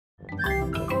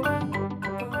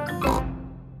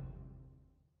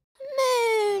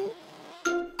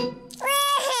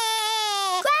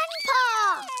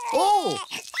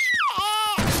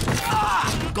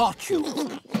got you.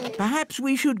 Perhaps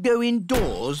we should go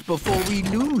indoors before we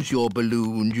lose your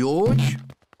balloon, George.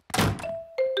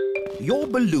 Your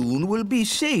balloon will be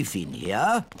safe in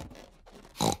here.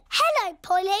 Hello,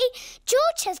 Polly.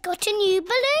 George has got a new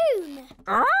balloon.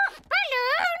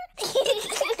 Balloon!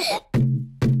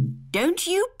 Don't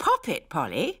you pop it,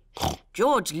 Polly.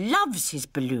 George loves his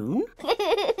balloon.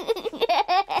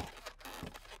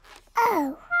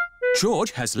 Oh.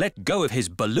 George has let go of his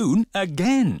balloon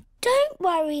again. Don't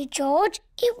worry, George.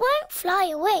 It won't fly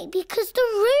away because the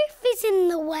roof is in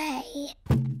the way.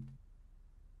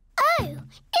 Oh,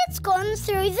 it's gone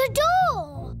through the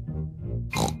door.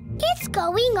 It's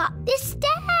going up the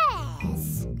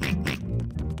stairs.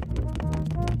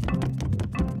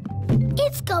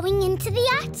 It's going into the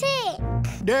attic.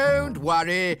 Don't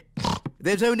worry.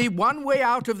 There's only one way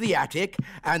out of the attic,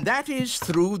 and that is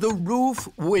through the roof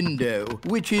window,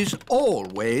 which is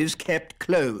always kept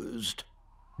closed.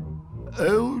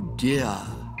 Oh, dear.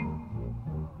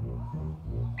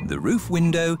 The roof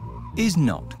window is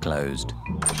not closed.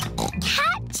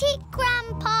 Catch it,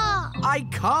 Grandpa. I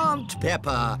can't,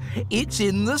 Peppa. It's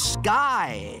in the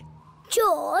sky.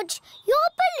 George, your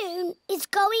balloon is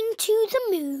going to the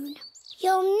moon.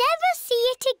 You'll never see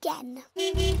it again.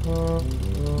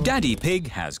 Daddy Pig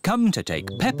has come to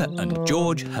take Peppa and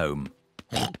George home.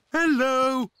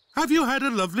 Hello. Have you had a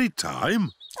lovely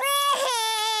time?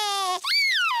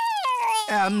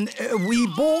 We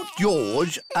bought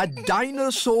George a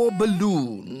dinosaur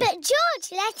balloon. But George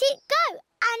let it go,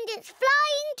 and it's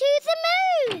flying to the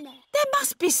moon. There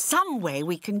must be some way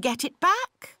we can get it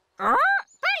back.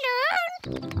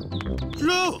 Balloon!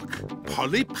 Look!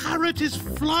 Polly Parrot is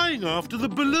flying after the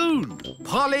balloon.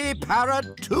 Polly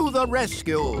Parrot to the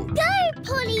rescue. Go,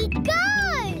 Polly,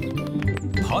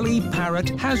 go! Polly Parrot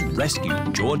has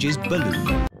rescued George's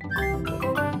balloon.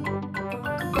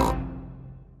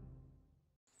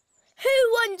 Who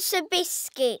wants a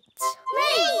biscuit?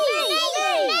 Me!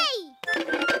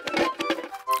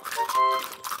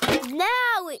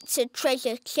 Now it's a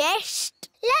treasure chest.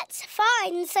 Let's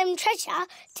find some treasure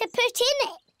to put in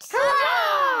it.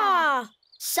 Hurrah!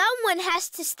 Someone has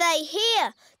to stay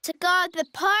here to guard the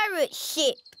pirate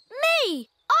ship. Me!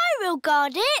 I will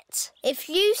guard it. If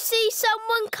you see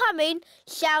someone coming,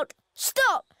 shout,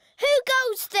 "Stop! Who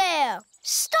goes there?"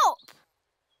 Stop!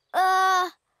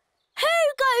 Who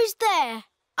goes there?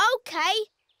 OK,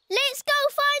 let's go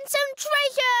find some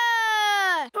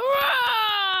treasure!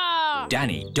 Hurrah!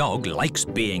 Danny Dog likes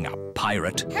being a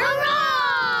pirate.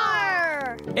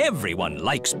 Hurrah! Everyone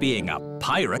likes being a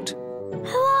pirate.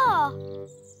 Hurrah!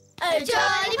 A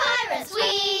jolly pirates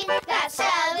we that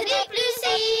sail the deep blue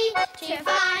sea to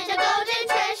find a golden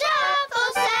treasure for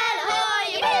sail ahoy!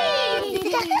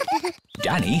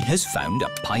 Danny has found a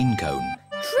pine cone.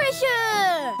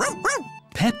 Treasure!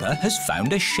 Peppa has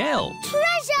found a shell.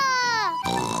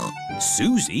 Treasure!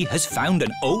 Susie has found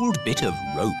an old bit of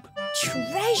rope.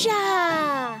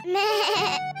 Treasure!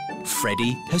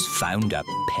 Freddie has found a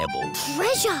pebble.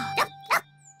 Treasure!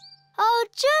 I'll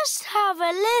just have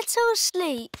a little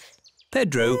sleep.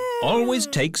 Pedro always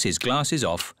takes his glasses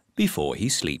off before he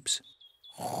sleeps.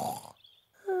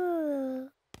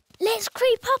 Let's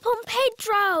creep up on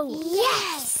Pedro.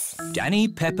 Yes! Danny,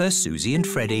 Peppa, Susie and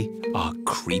Freddie are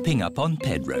creeping up on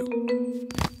Pedro.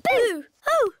 Boo!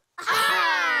 Oh!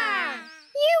 Ah!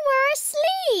 You were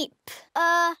asleep.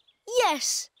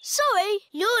 Yes. Sorry.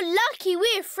 You're lucky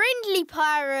we're friendly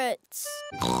pirates.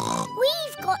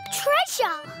 We've got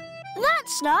treasure.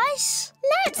 That's nice.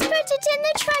 Let's put it in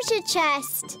the treasure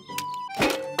chest.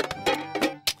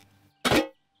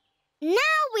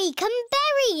 Now we can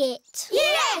bury it.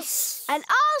 Yes! And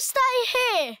I'll stay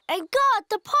here and guard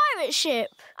the pirate ship.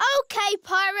 OK,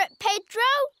 Pirate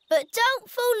Pedro, but don't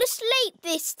fall asleep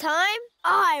this time.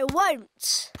 I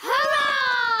won't.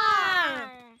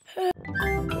 Hurrah!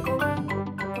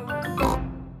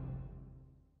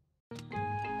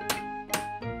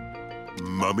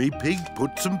 Mummy Pig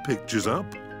put some pictures up.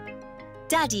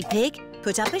 Daddy Pig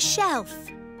put up a shelf.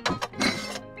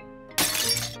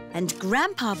 And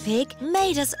Grandpa Pig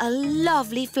made us a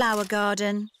lovely flower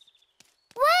garden.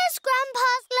 Where's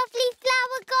Grandpa's lovely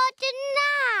flower garden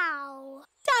now?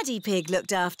 Daddy Pig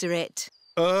looked after it.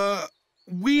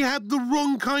 We had the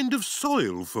wrong kind of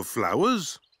soil for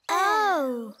flowers.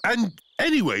 Oh. And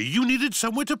anyway, you needed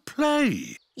somewhere to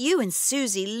play. You and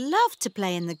Susie loved to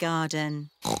play in the garden.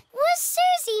 Was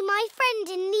Susie my friend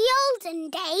in the olden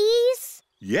days?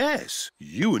 Yes,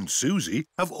 you and Susie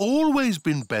have always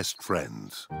been best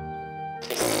friends. In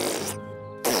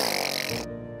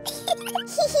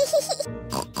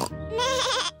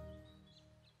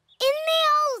the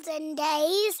olden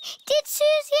days, did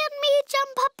Susie and me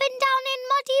jump up and down in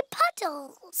muddy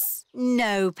puddles?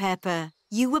 No, Peppa.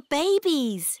 You were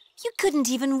babies. You couldn't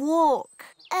even walk.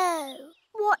 Oh.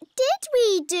 What did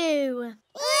we do?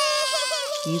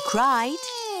 You cried.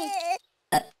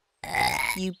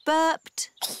 You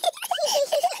burped.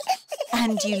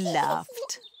 And you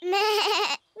laughed.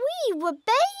 We were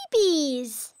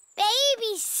babies.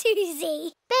 Baby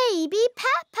Susie. Baby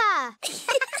Peppa.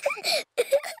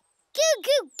 Goo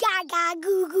goo gaga,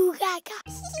 goo goo gaga.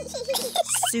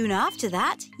 Soon after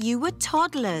that, you were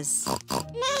toddlers.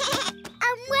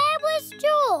 And where was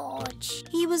George?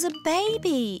 He was a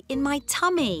baby in my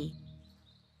tummy.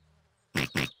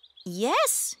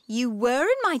 Yes, you were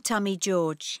in my tummy,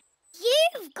 George.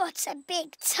 You've got a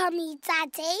big tummy,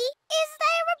 Daddy. Is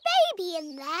there a baby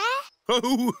in there?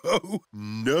 Ho, ho!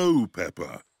 No,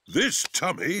 Peppa. This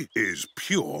tummy is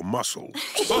pure muscle.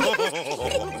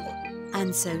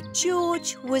 And so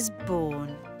George was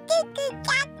born.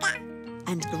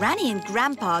 And Granny and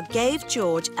Grandpa gave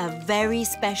George a very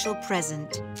special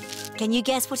present. Can you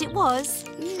guess what it was?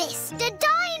 Mr.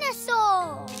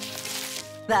 Dinosaur!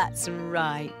 That's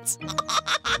right.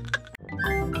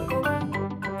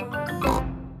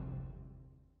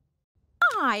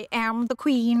 I am the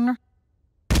Queen.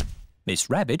 Miss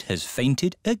Rabbit has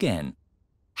fainted again.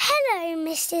 Hello,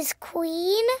 Mrs.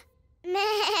 Queen.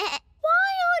 Why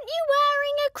aren't you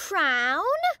wearing a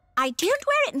crown? I don't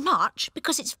wear it much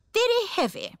because it's very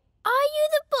heavy. Are you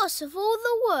the boss of all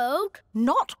the world?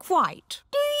 Not quite.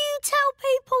 Do you tell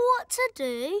people what to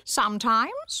do?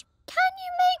 Sometimes. Can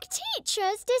you make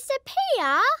teachers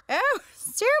disappear? Oh,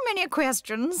 so many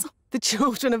questions. The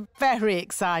children are very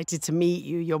excited to meet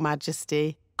you, Your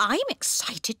Majesty. I'm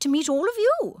excited to meet all of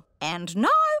you. And now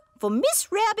for Miss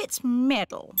Rabbit's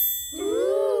medal.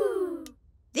 Ooh.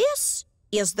 This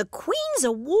is the Queen's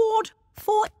Award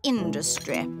for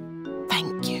Industry.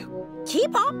 Thank you.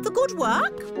 Keep up the good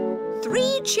work.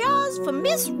 3 cheers for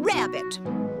Miss Rabbit.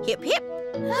 Hip, hip.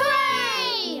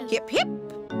 Hooray! Hip, hip.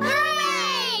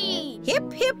 Hooray!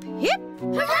 Hip, hip, hip.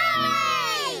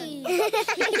 Hooray!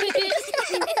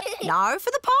 Now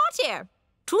for the party.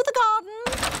 To the garden.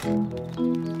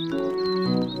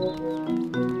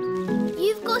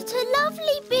 You've got a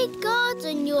lovely big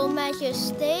garden, Your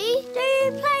Majesty. Do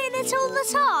you play in it all the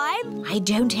time? I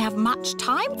don't have much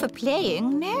time for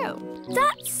playing, no.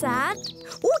 That's sad.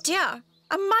 Oh dear,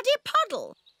 a muddy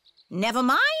puddle. Never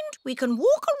mind, we can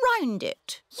walk around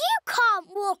it. You can't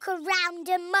walk around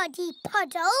a muddy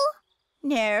puddle.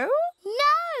 No?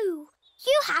 No,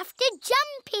 you have to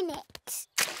jump in it.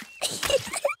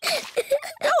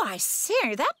 Oh, I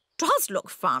see, that does look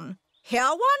fun. Here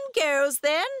one goes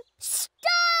then.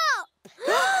 Stop!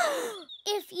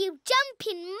 If you jump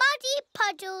in muddy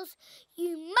puddles,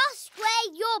 you must wear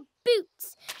your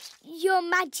boots, Your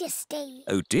Majesty.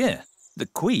 Oh dear, the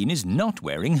Queen is not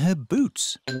wearing her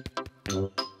boots. Whee!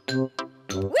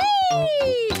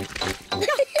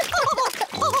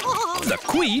 The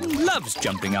Queen loves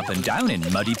jumping up and down in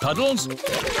muddy puddles.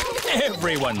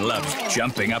 Everyone loves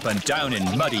jumping up and down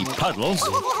in muddy puddles.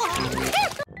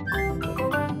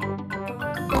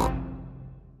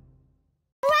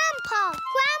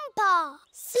 Grandpa,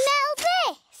 smell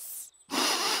this.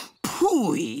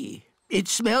 Phooey! It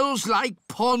smells like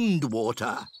pond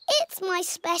water. It's my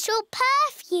special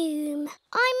perfume.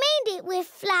 I made it with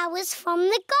flowers from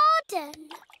the garden.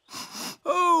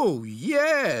 Oh,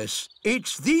 yes.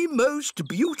 It's the most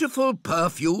beautiful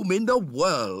perfume in the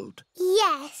world.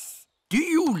 Yes. Do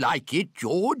you like it,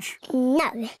 George?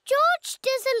 No. George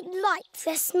doesn't like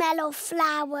the smell of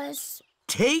flowers.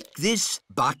 Take this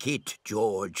bucket,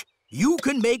 George. You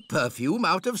can make perfume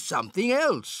out of something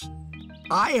else.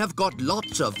 I have got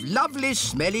lots of lovely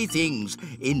smelly things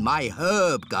in my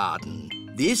herb garden.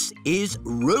 This is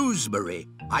rosemary.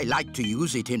 I like to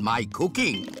use it in my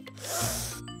cooking.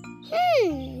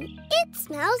 It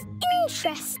smells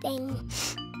interesting.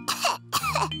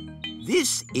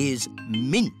 This is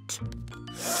mint.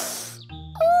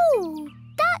 Ooh,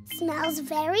 that smells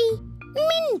very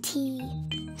minty.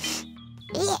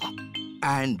 Yeah.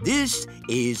 And this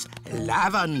is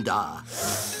lavender.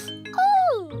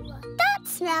 Ooh, that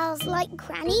smells like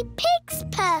Granny Pig's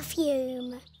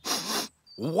perfume.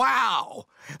 Wow!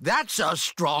 That's a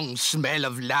strong smell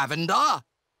of lavender.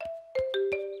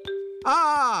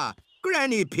 Ah,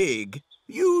 Granny Pig,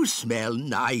 you smell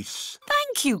nice.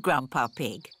 Thank you, Grandpa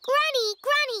Pig.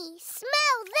 Granny,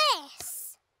 smell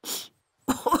this.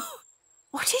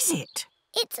 What is it?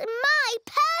 It's my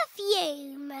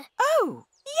perfume. Oh,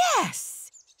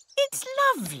 yes. It's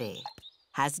lovely.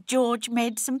 Has George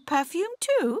made some perfume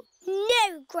too?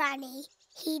 No, Granny.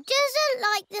 He doesn't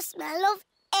like the smell of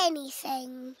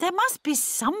anything. There must be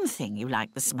something you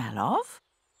like the smell of.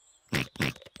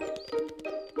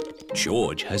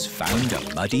 George has found a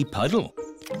muddy puddle.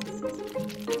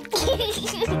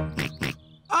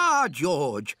 Ah,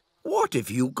 George, what have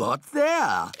you got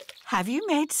there? Have you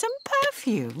made some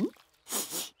perfume?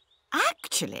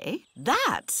 Actually,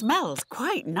 that smells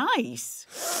quite nice.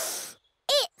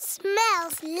 It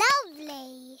smells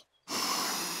lovely.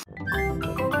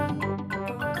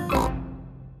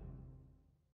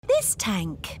 This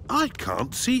tank. I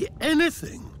can't see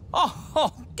anything.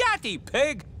 Oh, Gaddy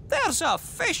Pig, there's a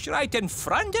fish right in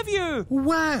front of you.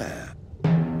 Where?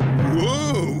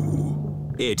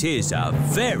 Whoa! It is a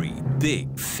very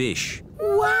big fish.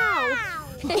 Wow!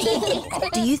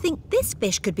 Do you think this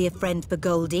fish could be a friend for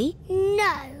Goldie?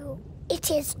 No, it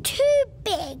is too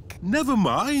big. Never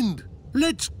mind.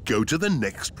 Let's go to the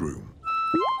next room.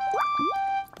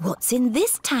 What's in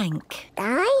this tank?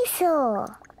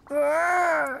 Dinosaur.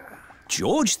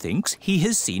 George thinks he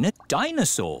has seen a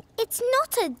dinosaur. It's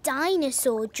not a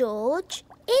dinosaur, George.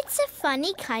 It's a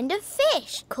funny kind of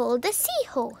fish called a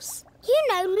seahorse. You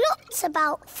know lots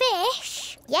about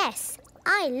fish. Yes,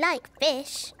 I like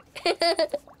fish.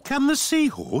 Can the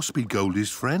seahorse be Goldie's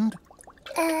friend?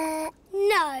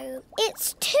 No,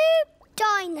 it's too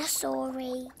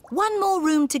dinosaur-y. One more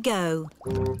room to go.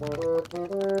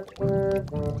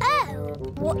 Oh,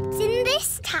 what's in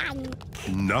this tank?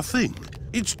 Nothing.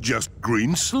 It's just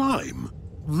green slime.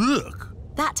 Look.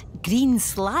 That green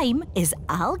slime is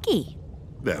algae.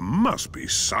 There must be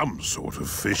some sort of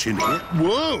fish in here.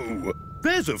 Whoa!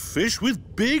 There's a fish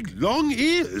with big, long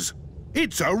ears.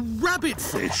 It's a rabbit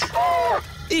fish.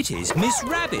 It is Miss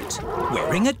Rabbit,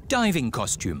 wearing a diving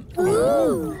costume.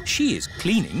 Ooh. She is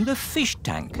cleaning the fish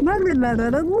tank.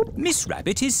 Miss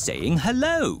Rabbit is saying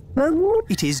hello.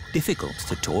 It is difficult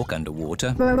to talk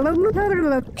underwater. Hello,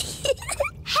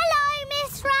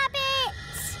 Miss Rabbit.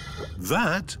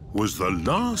 That was the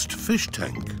last fish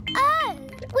tank. Oh,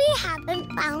 we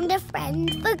haven't found a friend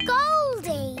for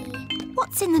Goldie.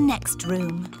 What's in the next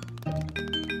room?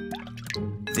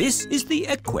 This is the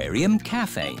Aquarium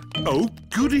Cafe. Oh,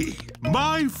 goody.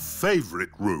 My favourite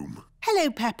room. Hello,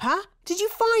 Peppa. Did you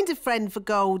find a friend for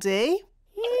Goldie?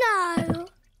 No.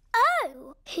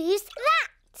 Oh, who's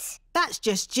that? That's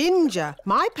just Ginger,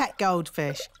 my pet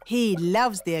goldfish. He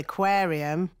loves the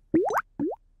aquarium.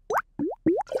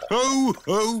 Ho,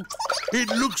 ho. It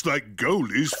looks like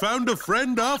Goldie's found a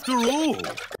friend after all.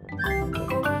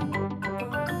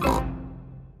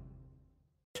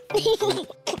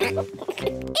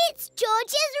 It's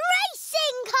George's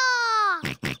racing car!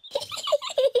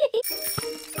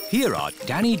 Here are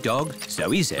Danny Dog,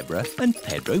 Zoe Zebra and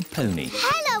Pedro Pony.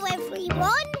 Hello,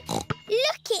 everyone.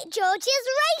 Look at George's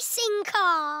racing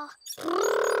car.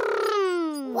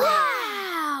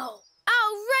 Wow!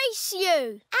 I'll race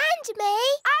you. And me.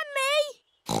 And me.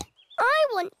 I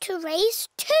want to race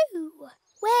too.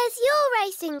 Where's your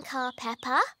racing car,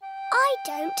 Peppa? I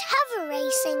don't have a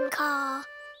racing car.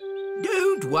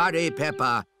 Don't worry,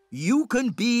 Peppa. You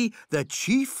can be the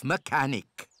chief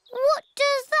mechanic. What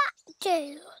does that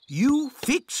do? You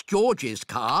fix George's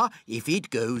car if it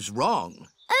goes wrong.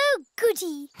 Oh,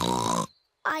 goody.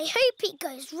 I hope it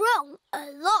goes wrong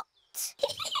a lot.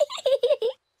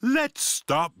 Let's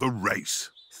start the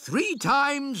race. 3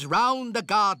 times round the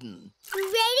garden.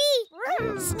 Ready?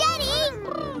 Steady?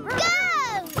 Go!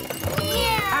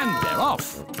 And they're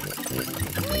off.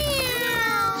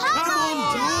 Come on,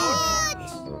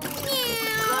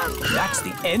 That's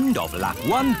the end of lap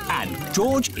 1 and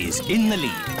George is in the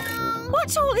lead.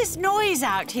 What's all this noise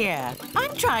out here?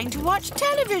 I'm trying to watch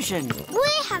television.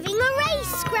 We're having a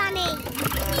race, Granny.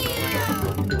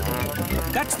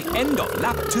 That's the end of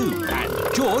lap 2 and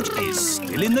George is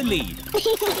still in the lead.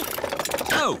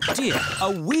 Oh dear,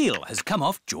 a wheel has come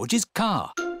off George's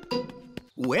car.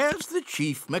 Where's the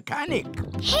chief mechanic?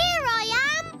 Here I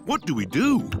am. What do we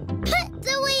do? Put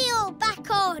the wheel back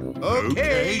on.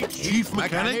 OK, chief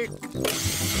mechanic.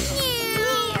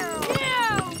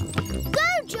 Go,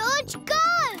 George, go.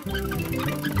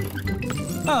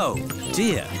 Oh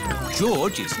dear,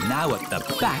 George is now at the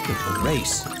back of the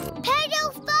race.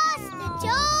 Pedal faster,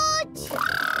 George.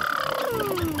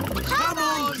 Come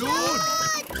on, George.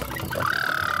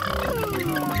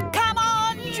 Come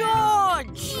on,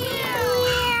 George!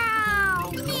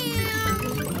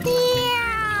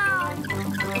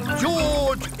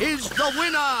 George is the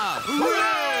winner!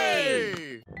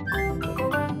 Hooray!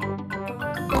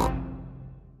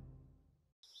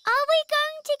 Are we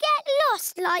going to get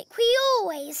lost like we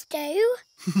always do?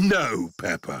 No,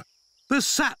 Peppa. The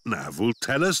sat-nav will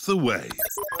tell us the way.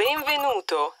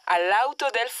 Benvenuto all'auto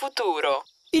del futuro.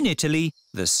 In Italy,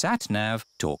 the sat-nav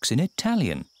talks in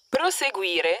Italian.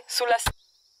 Proseguire sulla...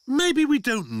 Maybe we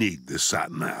don't need the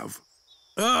sat-nav.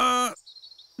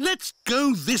 Let's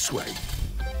go this way.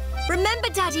 Remember,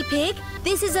 Daddy Pig,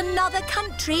 this is another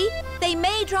country. They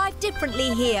may drive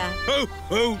differently here.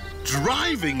 Oh,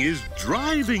 driving is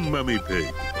driving, Mummy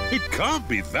Pig. It can't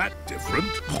be that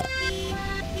different.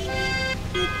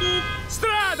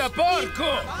 Strada,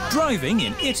 porco! Driving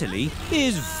in Italy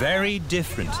is very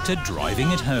different to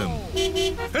driving at home.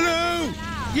 Hello!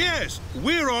 Yes,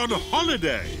 we're on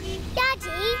holiday.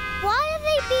 Daddy, why are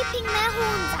they beeping their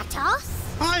horns at us?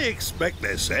 I expect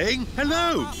they're saying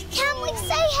hello. Can we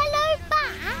say hello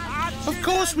back? Of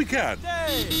course we can.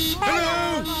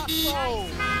 Hello!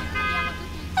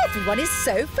 Everyone is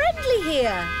so friendly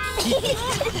here.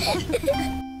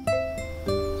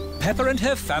 Peppa and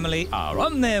her family are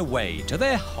on their way to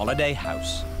their holiday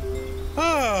house.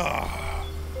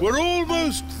 We're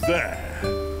almost there.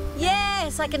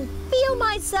 Yes, I can feel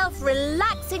myself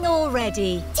relaxing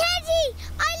already. Teddy!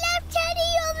 I left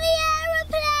Teddy on the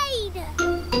aeroplane!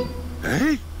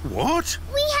 Eh? What?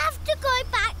 We have to go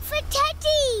back for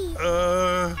Teddy!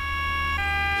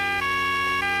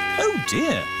 Oh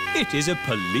dear, it is a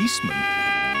policeman.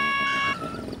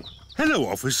 Hello,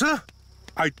 officer.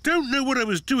 I don't know what I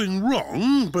was doing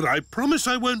wrong, but I promise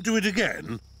I won't do it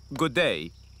again. Good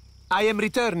day. I am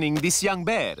returning this young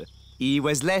bear. He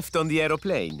was left on the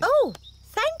aeroplane. Oh,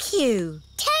 thank you.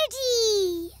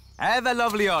 Teddy! Have a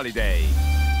lovely holiday.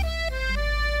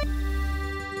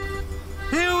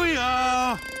 Here we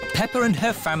are. Peppa and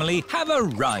her family have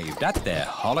arrived at their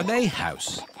holiday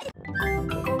house.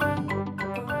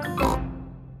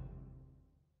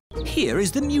 Here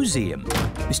is the museum.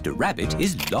 Mr. Rabbit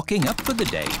is locking up for the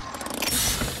day.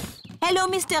 Hello,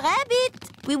 Mr. Rabbit.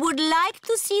 We would like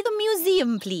to see the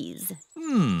museum, please.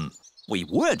 We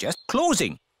were just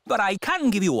closing, but I can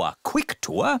give you a quick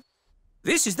tour.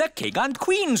 This is the King and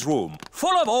Queen's room,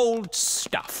 full of old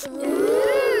stuff.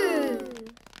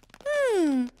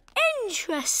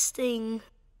 Interesting.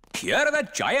 Here are the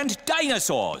giant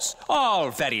dinosaurs, all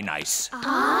very nice.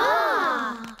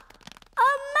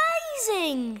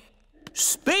 Amazing!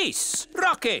 Space,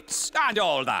 rockets, and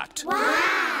all that.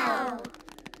 Wow!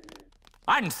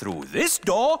 And through this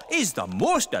door is the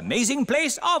most amazing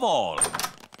place of all.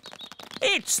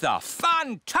 It's the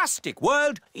fantastic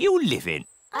world you live in.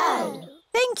 Oh.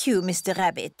 Thank you, Mr.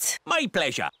 Rabbit. My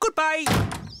pleasure. Goodbye.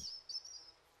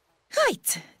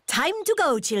 Right, time to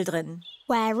go, children.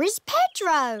 Where is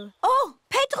Pedro? Oh,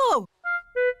 Pedro!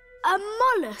 A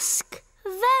mollusk.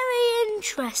 Very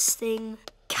interesting.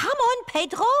 Come on,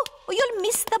 Pedro, or you'll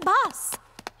miss the bus.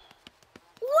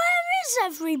 Where is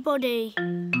everybody?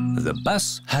 The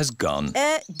bus has gone.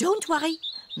 Don't worry.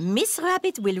 Miss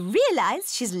Rabbit will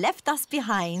realise she's left us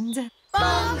behind.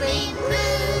 Bong, bing,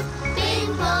 boo.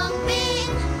 Bing, bong, bing.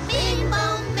 Bing,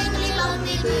 bong, bingly,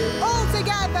 bongly, boo. All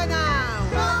together now.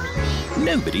 Bong, bing,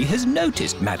 Nobody has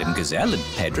noticed Madame Gazelle and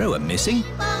Pedro are missing.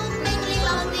 bong, bingly,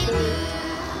 bongly,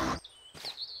 boo.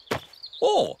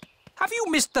 Oh, have you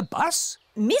missed the bus?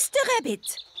 Mr.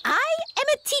 Rabbit, I am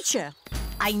a teacher.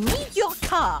 I need your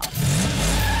car.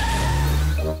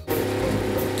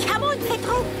 Come on,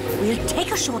 Pedro. We'll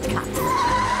take a shortcut.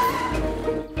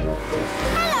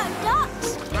 Hello, Dot.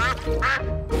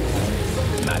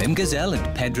 Madame Gazelle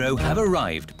and Pedro have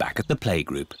arrived back at the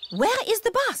playgroup. Where is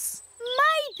the bus?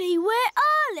 Maybe we're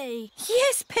early.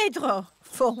 Yes, Pedro.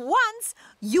 For once,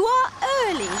 you are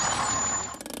early.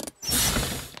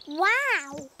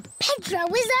 Wow. Pedro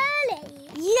is early.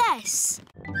 Yes.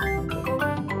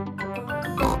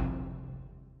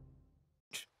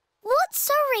 What's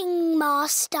a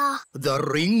ringmaster? The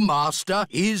ringmaster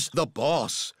is the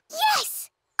boss. Yes!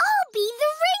 I'll be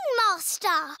the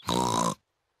ringmaster.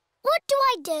 What do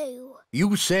I do?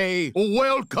 You say,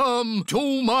 "Welcome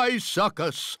to my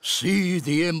circus. See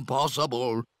the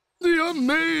impossible, the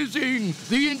amazing,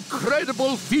 the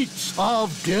incredible feats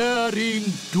of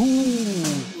daring do."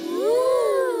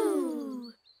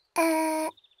 Ooh.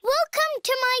 Welcome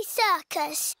to my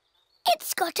circus.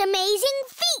 It's got amazing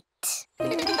feet.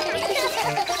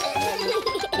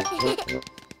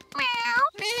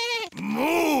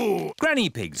 Moo! Granny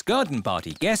Pig's garden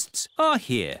party guests are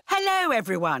here. Hello,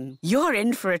 everyone. You're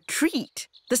in for a treat.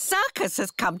 The circus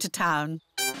has come to town.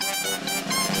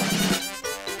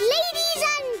 Ladies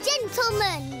and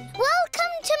gentlemen,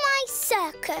 welcome to my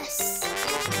circus.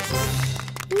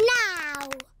 Now,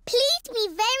 please be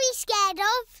very scared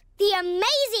of the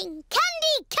amazing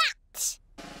Candy Cat.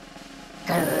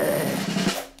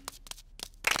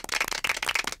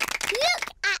 Look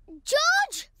at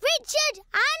George, Richard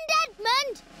and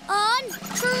Edmund on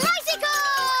tricycles!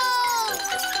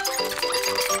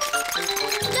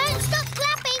 Don't stop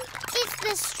clapping. It's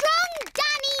the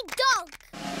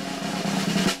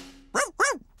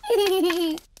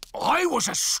was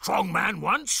a strong man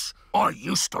once. I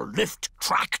used to lift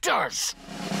tractors.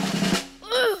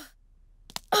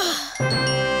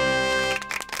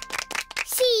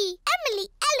 See Emily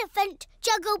Elephant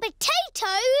juggle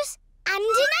potatoes and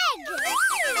an egg.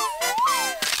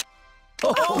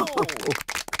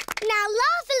 Now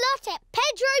laugh a lot at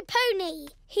Pedro Pony.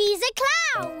 He's a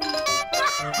clown.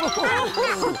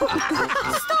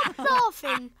 Stop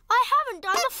laughing. I haven't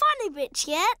done the funny bits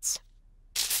yet.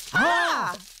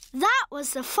 That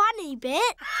was the funny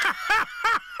bit.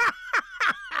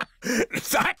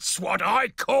 That's what I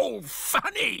call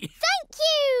funny. Thank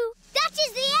you. That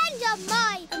is the end of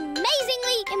my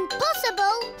amazingly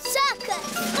impossible circus.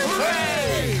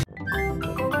 Hooray!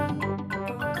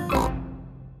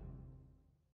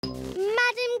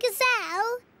 Madam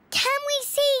Gazelle, can we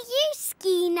see you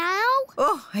ski now?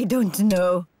 Oh, I don't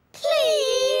know.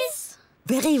 Please.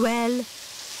 Very well.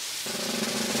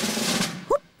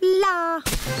 Hoopla!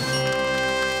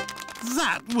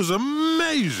 That was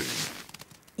amazing.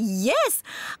 Yes,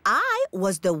 I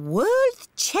was the world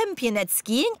champion at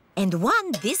skiing and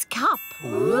won this cup.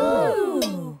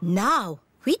 Ooh. Now,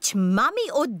 which mummy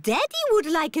or daddy would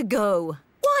like a go?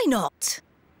 Why not?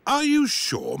 Are you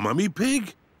sure, Mummy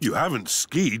Pig? You haven't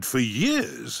skied for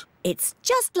years. It's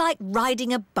just like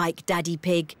riding a bike, Daddy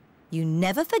Pig. You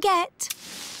never forget.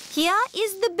 Here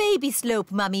is the baby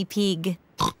slope, Mummy Pig.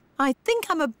 I think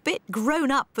I'm a bit grown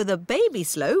up for the baby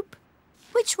slope.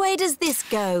 Which way does this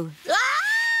go?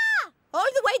 Ah!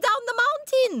 All the way down the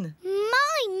mountain.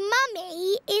 My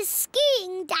mummy is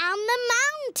skiing down the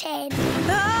mountain.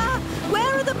 Ah!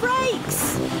 Where are the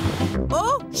brakes?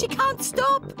 Oh, she can't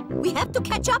stop. We have to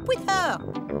catch up with her.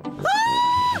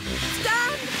 Ah!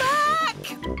 Stand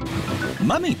back!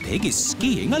 Mummy Pig is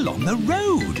skiing along the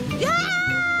road.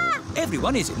 Ah!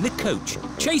 Everyone is in the coach,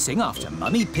 chasing after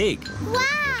Mummy Pig. Wow!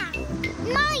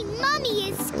 My mummy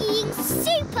is skiing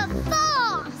super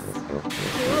fast.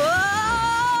 Whoa!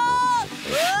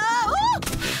 Whoa!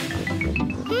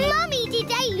 Mummy did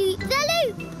a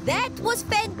loop-the-loop. That was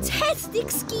fantastic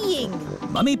skiing.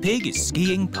 Mummy Pig is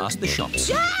skiing past the shops.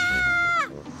 Ah!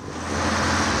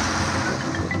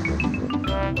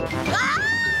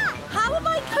 Ah! How am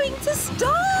I going to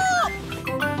stop?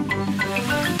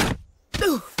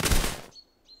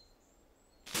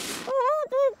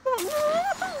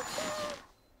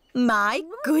 My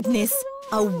goodness,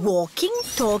 a walking,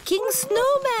 talking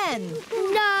snowman.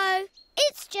 No,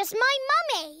 it's just my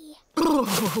mummy.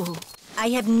 I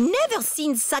have never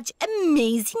seen such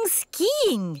amazing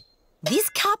skiing. This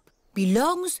cup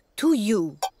belongs to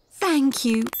you. Thank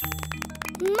you.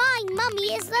 My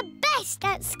mummy is the best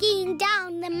at skiing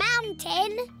down the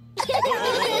mountain.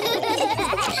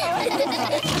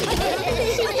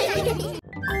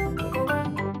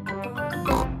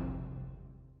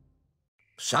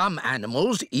 Some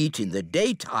animals eat in the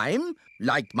daytime,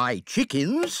 like my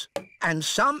chickens, and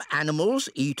some animals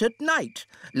eat at night,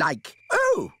 like,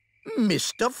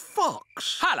 Mr.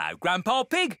 Fox. Hello, Grandpa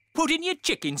Pig. Putting your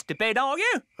chickens to bed, are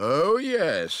you? Oh,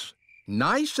 yes.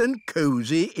 Nice and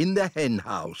cosy in the hen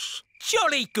house.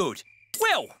 Jolly good.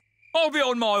 Well, I'll be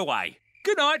on my way.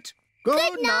 Good night.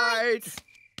 Good night.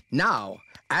 Now,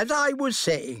 as I was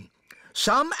saying,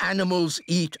 some animals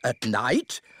eat at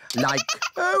night, like,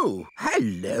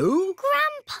 hello.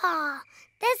 Grandpa,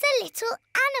 there's a little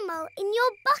animal in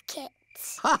your bucket.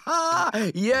 Ha ha!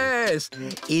 Yes,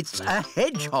 it's a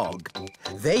hedgehog.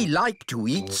 They like to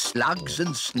eat slugs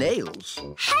and snails.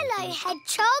 Hello,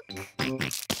 hedgehog.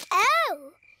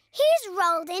 Oh, he's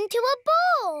rolled into a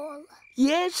ball.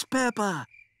 Yes, Peppa.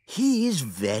 He is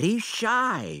very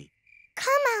shy.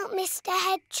 Come out, Mr.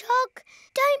 Hedgehog.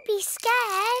 Don't be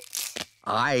scared.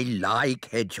 I like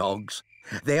hedgehogs.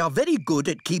 They are very good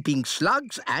at keeping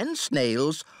slugs and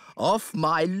snails off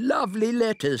my lovely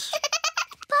lettuce.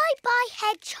 Bye-bye,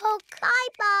 hedgehog.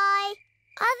 Bye-bye.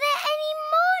 Are there any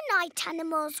more night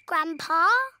animals, Grandpa?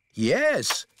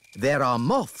 Yes, there are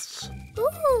moths.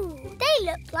 Ooh, they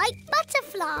look like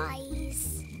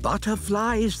butterflies.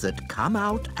 Butterflies that come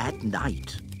out at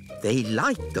night. They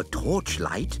like the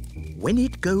torchlight. When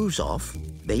it goes off,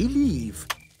 they leave.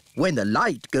 When the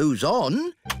light goes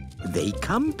on, they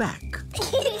come back.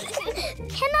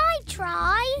 Can I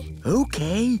try?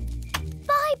 OK.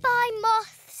 Bye-bye,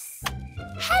 moths.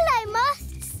 Hello,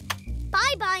 moths.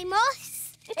 Bye-bye,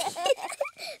 moths.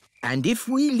 And if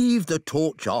we leave the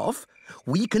torch off,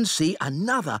 we can see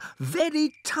another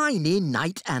very tiny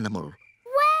night animal.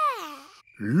 Where?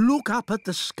 Look up at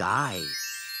the sky.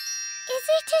 Is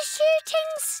it a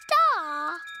shooting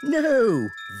star? No,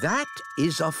 that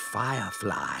is a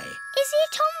firefly. Is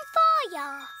it on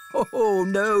fire? Oh,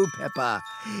 no, Peppa.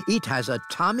 It has a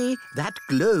tummy that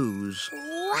glows.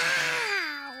 Wow!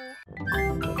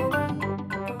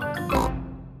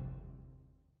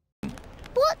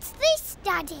 What's this,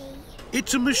 Daddy?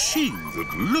 It's a machine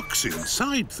that looks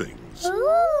inside things.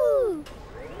 Ooh!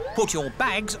 Put your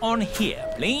bags on here,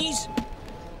 please.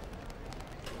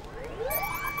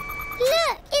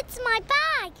 Look, it's my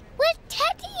bag with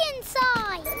Teddy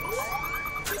inside.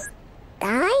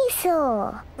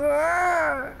 Dinosaur.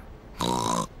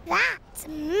 That's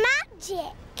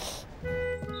magic.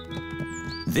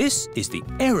 This is the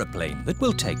aeroplane that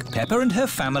will take Peppa and her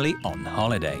family on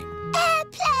holiday.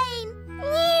 Airplane!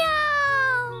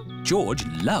 Meow! George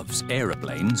loves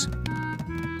aeroplanes.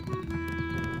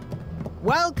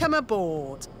 Welcome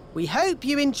aboard. We hope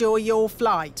you enjoy your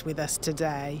flight with us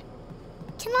today.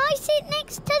 Can I sit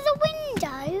next to the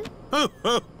window? Oh,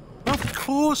 of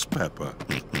course, Peppa.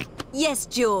 Yes,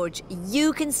 George,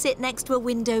 you can sit next to a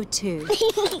window too.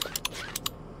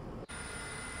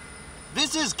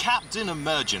 This is Captain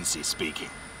Emergency speaking.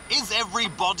 Is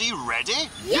everybody ready?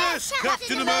 Yes,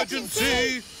 Captain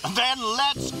Emergency! Then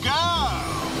let's go!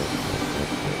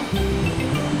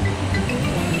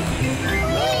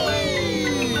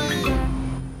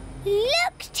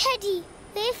 Look, Teddy,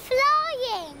 we're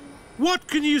flying. What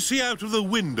can you see out of the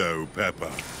window, Peppa?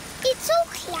 It's all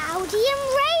cloudy and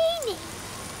rainy.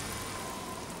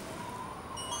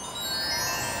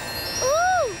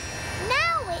 Ooh,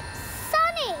 now it's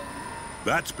sunny.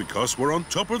 That's because we're on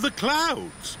top of the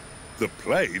clouds. The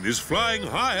plane is flying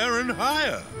higher and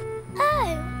higher.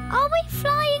 Oh, are we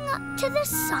flying up to the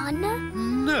sun?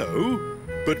 No,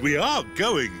 but we are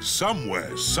going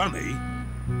somewhere sunny.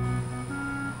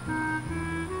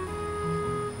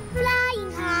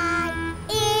 Flying high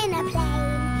in a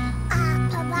plane,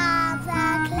 up above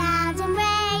the clouds and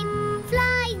rain.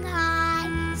 Flying high,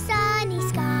 sunny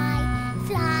sky,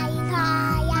 flying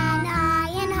high and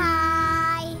high and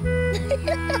high.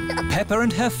 Peppa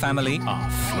and her family are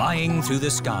flying through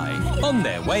the sky on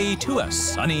their way to a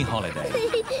sunny holiday.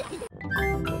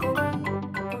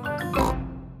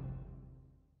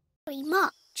 Very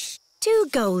much. To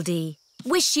Goldie,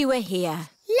 wish you were here.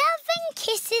 Love and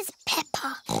kisses,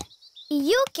 Peppa.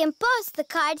 You can post the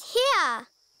card here.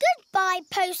 Goodbye,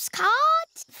 postcard.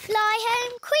 Fly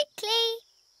home quickly.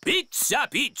 Pizza,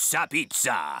 pizza,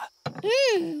 pizza.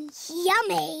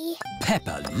 Yummy.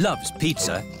 Peppa loves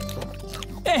pizza.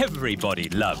 Everybody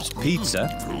loves pizza.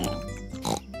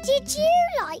 Did you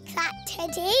like that,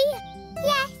 Teddy?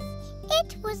 Yes,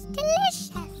 it was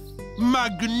delicious.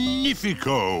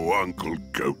 Magnifico, Uncle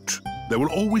Goat. There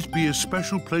will always be a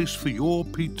special place for your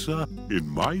pizza in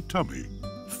my tummy.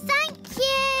 Thank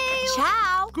you.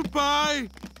 Ciao. Goodbye.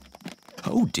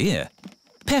 Oh dear.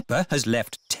 Peppa has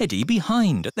left Teddy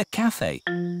behind at the cafe.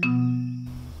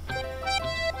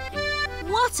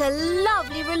 What a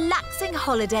lovely, relaxing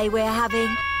holiday we're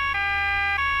having.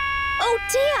 Oh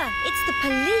dear, it's the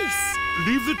police.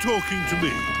 Leave the talking to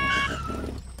me.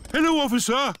 Hello,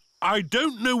 officer. I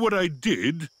don't know what I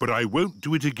did, but I won't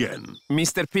do it again.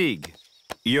 Mr. Pig,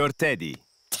 you're Teddy.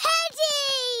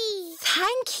 Teddy!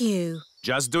 Thank you.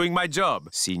 Just doing my job,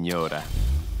 signora.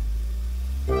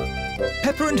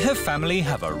 Peppa and her family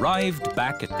have arrived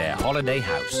back at their holiday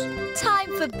house.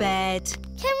 Time for bed.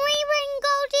 Can we ring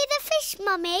Goldie the fish,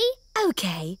 Mummy?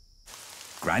 OK.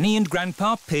 Granny and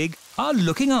Grandpa Pig are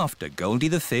looking after Goldie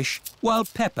the fish while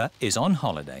Peppa is on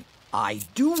holiday. I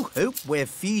do hope we're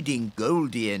feeding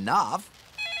Goldie enough.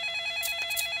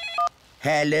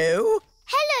 Hello?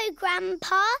 Hello,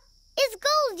 Grandpa. Is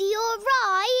Goldie all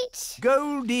right?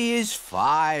 Goldie is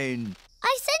fine.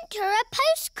 I sent her a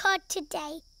postcard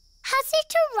today. Has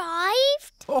it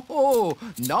arrived? Oh,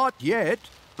 not yet,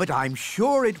 but I'm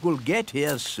sure it will get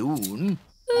here soon.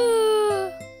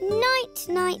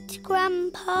 Night-night,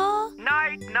 Grandpa.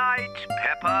 Night-night,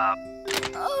 Peppa.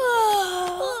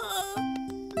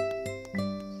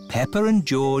 Peppa and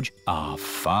George are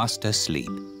fast asleep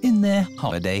in their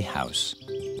holiday house.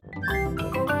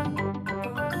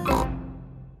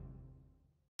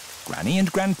 Granny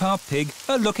and Grandpa Pig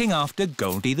are looking after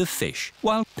Goldie the fish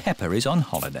while Peppa is on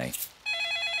holiday.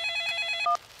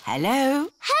 Hello?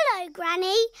 Hello,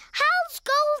 Granny. How's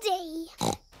Goldie?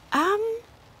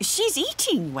 She's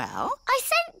eating well. I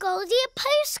sent Goldie a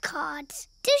postcard.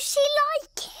 Does she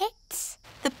like it?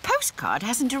 The postcard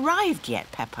hasn't arrived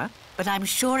yet, Peppa, but I'm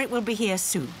sure it will be here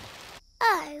soon.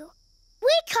 Oh,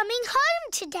 we're coming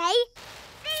home today.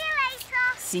 See you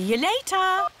later. See you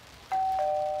later.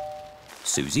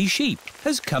 Susie Sheep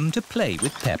has come to play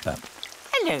with Peppa.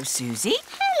 Hello, Susie.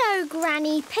 Hello,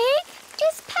 Granny Pig.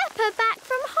 Is Peppa back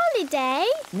from holiday?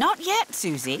 Not yet,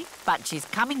 Susie, but she's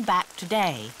coming back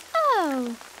today.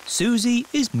 Oh. Susie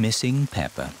is missing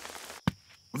Peppa.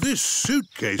 This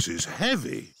suitcase is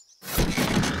heavy.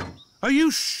 Are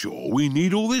you sure we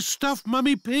need all this stuff,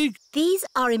 Mummy Pig? These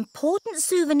are important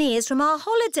souvenirs from our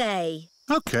holiday.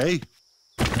 OK.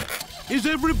 Is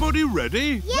everybody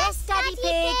ready? Yes, Daddy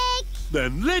Pig.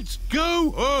 Then let's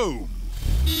go home.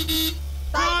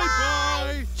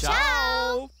 Bye-bye.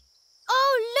 Ciao.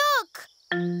 Oh, look.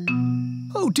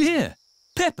 Oh, dear.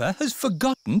 Peppa has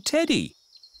forgotten Teddy.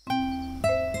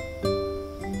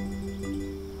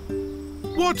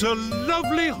 What a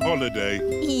lovely holiday.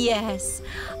 Yes,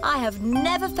 I have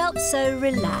never felt so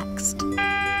relaxed.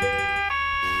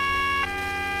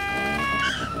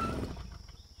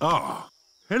 Ah,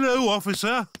 hello,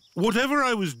 officer. Whatever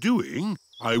I was doing,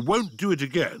 I won't do it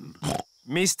again.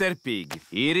 Mr. Pig,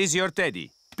 here is your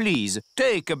Teddy. Please,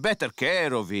 take better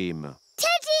care of him.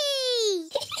 Teddy!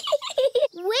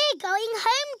 We're going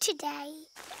home today.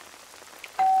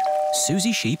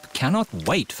 Susie Sheep cannot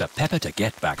wait for Peppa to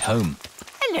get back home.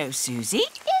 Hello, Susie.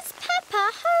 Is Peppa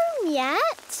home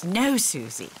yet? No,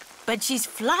 Susie, but she's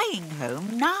flying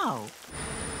home now.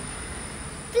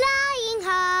 Flying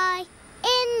high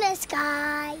in the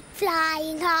sky,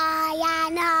 flying high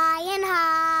and high and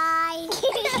high.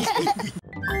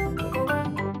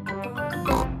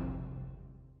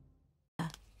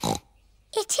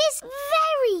 It is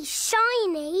very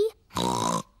shiny.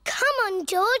 Come on,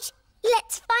 George.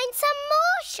 Let's find some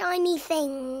more shiny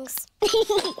things.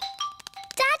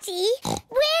 Daddy,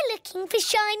 we're looking for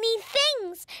shiny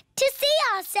things to see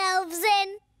ourselves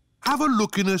in. Have a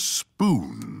look in a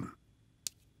spoon.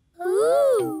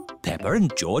 Ooh. Peppa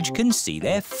and George can see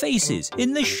their faces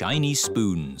in the shiny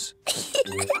spoons.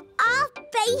 Our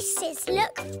faces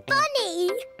look funny.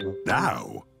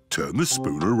 Now, turn the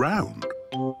spoon around.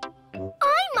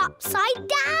 I'm upside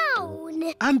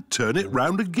down. And turn it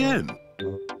round again.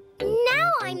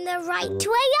 Now I'm the right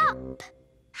way up.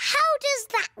 How does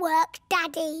that work,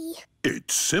 Daddy?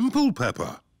 It's simple,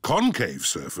 Peppa. Concave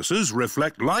surfaces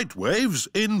reflect light waves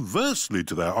inversely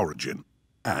to their origin.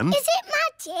 And... Is it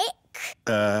magic?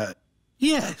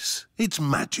 Yes, it's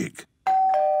magic.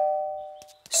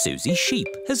 Susie Sheep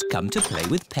has come to play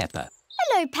with Peppa.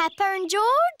 Hello, Peppa and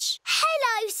George.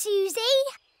 Hello, Susie.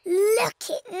 Look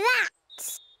at that.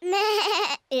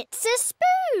 It's a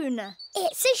spoon.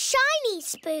 It's a shiny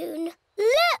spoon.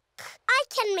 Look, I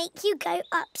can make you go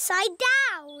upside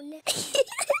down.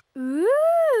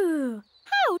 Ooh,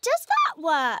 how does that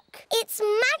work? It's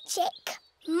magic.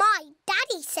 My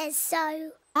daddy says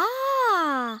so.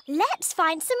 Ah, let's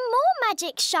find some more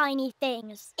magic shiny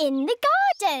things in the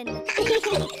garden.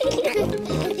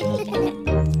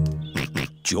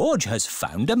 George has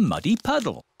found a muddy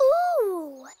puddle.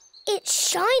 Ooh, it's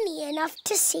shiny enough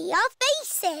to see our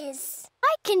faces.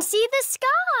 I can see the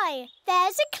sky.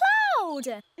 There's a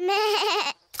cloud.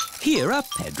 Here are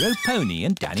Pedro Pony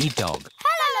and Danny Dog.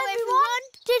 Hello, everyone.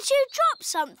 Did you drop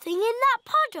something in that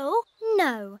puddle?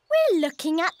 No, we're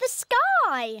looking at the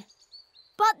sky.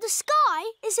 But the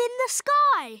sky is in the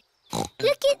sky.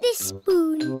 Look at this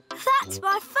spoon. That's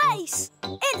my face.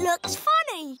 It looks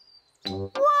funny.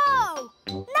 Whoa!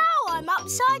 Now I'm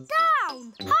upside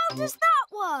down. How does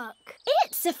that work?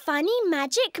 It's a funny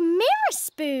magic mirror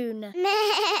spoon.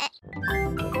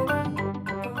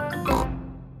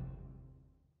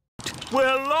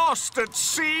 We're lost at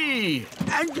sea.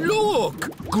 And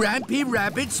look! Grampy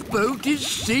Rabbit's boat is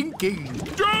sinking.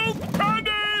 Don't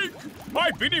panic!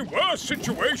 I've been in worse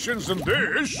situations than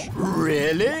this.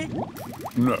 Really?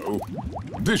 No,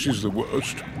 this is the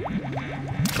worst.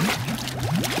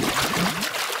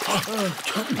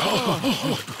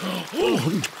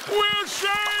 We're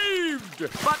saved!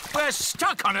 But we're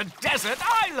stuck on a desert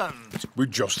island.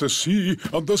 With just the sea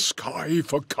and the sky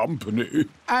for company.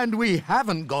 And we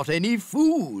haven't got any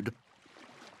food.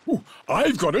 Ooh,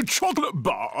 I've got a chocolate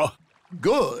bar.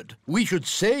 Good. We should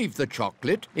save the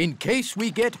chocolate in case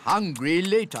we get hungry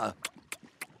later.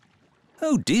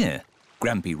 Oh dear,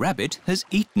 Grampy Rabbit has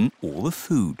eaten all the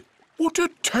food. What a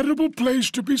terrible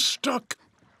place to be stuck.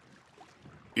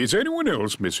 Is anyone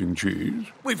else missing cheese?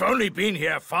 We've only been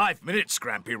here 5 minutes,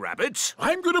 Grampy Rabbit.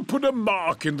 I'm going to put a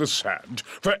mark in the sand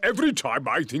for every time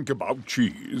I think about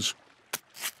cheese.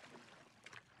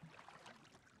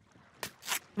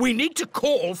 We need to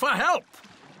call for help.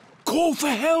 Call for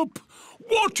help?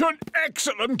 What an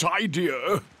excellent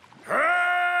idea!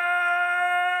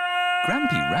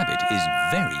 Grampy Rabbit is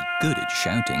very good at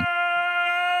shouting.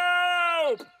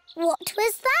 Help! What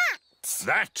was that?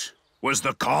 That was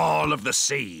the call of the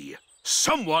sea.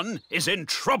 Someone is in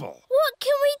trouble. What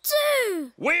can we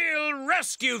do? We'll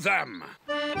rescue them.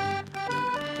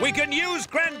 We can use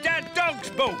Grandad Dog's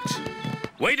boat.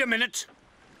 Wait a minute.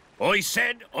 I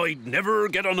said I'd never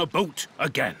get on a boat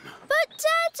again. But,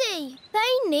 Daddy,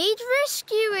 they need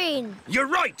rescuing. You're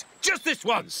right. Just this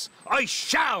once. I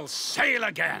shall sail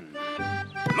again.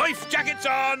 Life jackets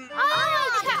on.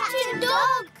 Aye, Captain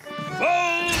Dog.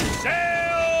 Full sail!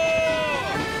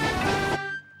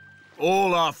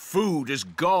 All our food is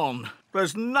gone.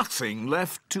 There's nothing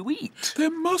left to eat. There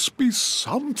must be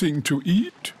something to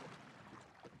eat.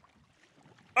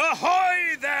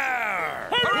 Ahoy there!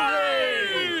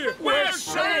 Hooray! We're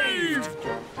saved!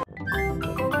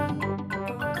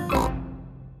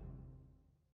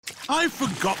 I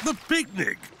forgot the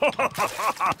picnic.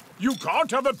 You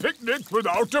can't have a picnic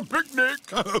without a picnic.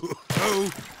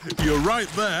 Oh, you're right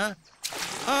there.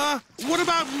 What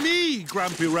about me,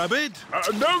 Grampy Rabbit?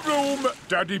 No room,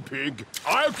 Daddy Pig.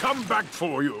 I'll come back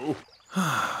for you.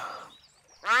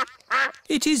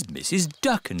 It is Mrs.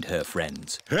 Duck and her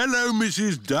friends. Hello,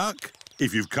 Mrs. Duck.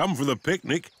 If you've come for the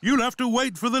picnic, you'll have to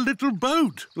wait for the little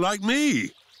boat, like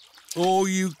me. Or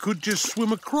you could just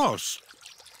swim across,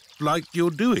 like you're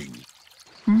doing.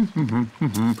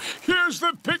 Here's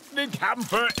the picnic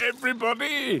hamper,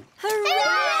 everybody.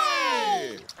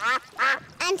 Hooray!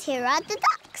 And here are the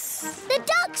ducks. The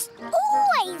ducks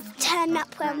always turn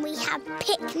up when we have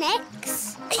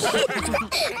picnics.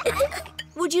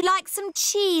 Would you like some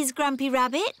cheese, Grumpy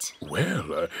Rabbit?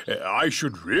 Well, I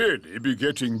should really be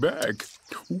getting back.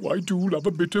 Oh, I do love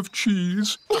a bit of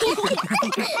cheese. I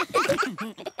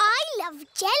love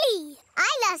jelly. I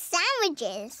love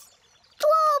sandwiches.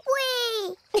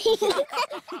 Strawberry!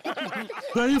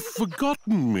 They've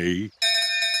forgotten me.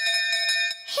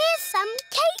 Here's some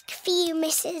cake for you,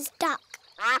 Mrs. Duck.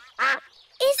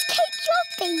 Is cake your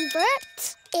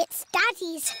favourite? It's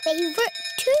Daddy's favourite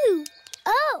too.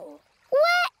 Oh,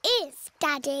 where is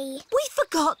Daddy? We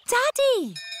forgot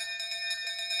Daddy.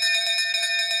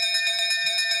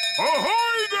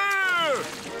 Ahoy there!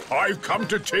 I've come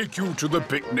to take you to the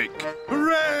picnic.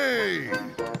 Hooray!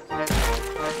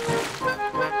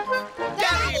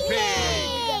 Daddy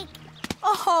Pig!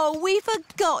 Oh, we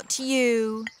forgot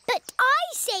you. But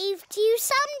I saved you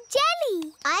some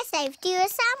jelly. I saved you a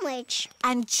sandwich.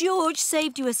 And George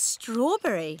saved you a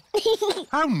strawberry.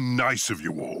 How nice of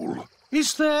you all.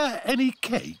 Is there any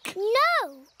cake?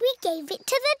 No, we gave it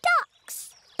to the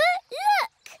ducks. But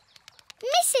look,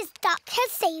 Mrs. Duck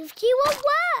has saved you a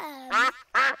worm.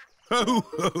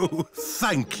 Oh,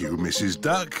 thank you, Mrs.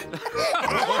 Duck.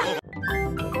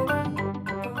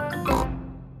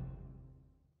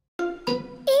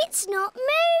 It's not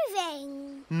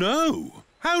moving. No.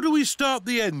 How do we start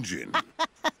the engine?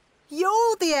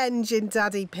 You're the engine,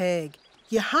 Daddy Pig.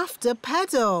 You have to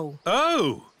pedal.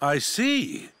 Oh, I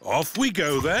see. Off we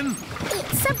go then.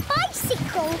 It's a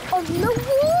bicycle on the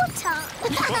water.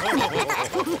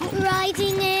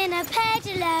 Riding in a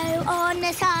pedalo on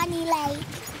a sunny lake.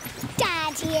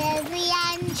 Daddy is the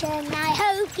engine. I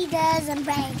hope he doesn't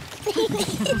break.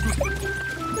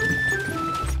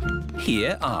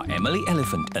 Here are Emily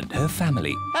Elephant and her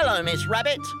family. Hello, Miss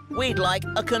Rabbit. We'd like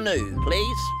a canoe,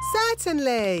 please.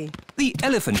 Certainly. The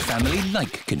elephant family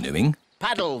like canoeing.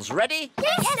 Paddles ready?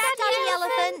 Yes, Daddy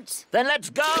Elephant. Then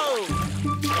let's go.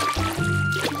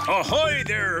 Ahoy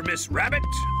there, Miss Rabbit.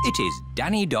 It is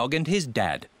Danny Dog and his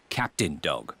dad, Captain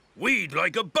Dog. We'd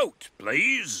like a boat,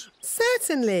 please.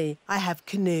 Certainly. I have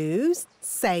canoes,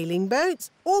 sailing boats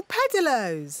or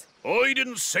pedalos. I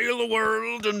didn't sail the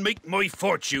world and make my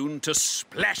fortune to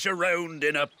splash around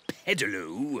in a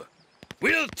pedalo.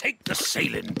 We'll take the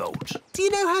sailing boat. Do you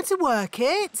know how to work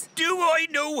it? Do I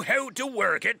know how to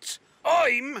work it?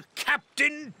 I'm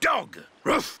Captain Dog.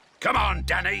 Ruff! Come on,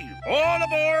 Danny. All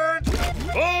aboard.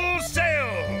 Full sail.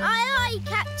 Aye, aye,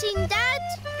 Captain Dad.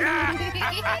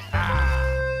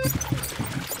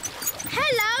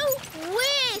 Hello,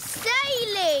 we're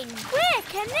sailing. We're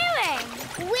canoeing.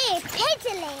 We're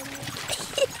pedaling.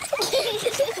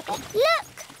 Look,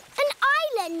 an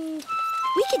island.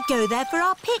 We could go there for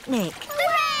our picnic.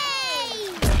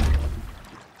 Hooray!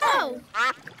 Oh.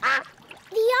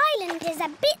 The island is a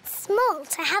bit small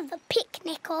to have a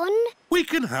picnic on. We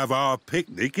can have our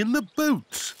picnic in the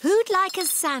boat. Who'd like a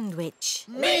sandwich?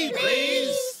 Me,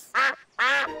 please.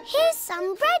 Here's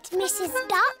some bread, Mrs.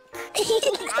 Duck.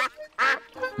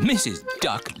 Mrs.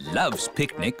 Duck loves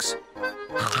picnics.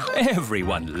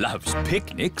 Everyone loves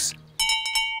picnics.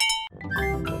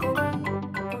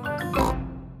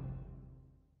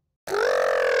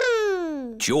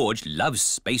 George loves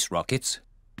space rockets.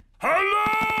 Hello,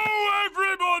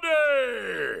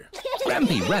 everybody!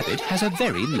 Grampy Rabbit has a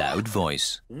very loud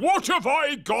voice. What have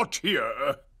I got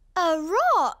here? A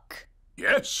rock.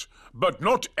 Yes, but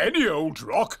not any old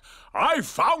rock. I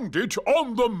found it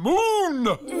on the moon.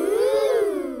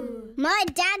 Ooh. My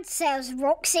dad sells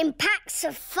rocks in packs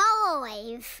of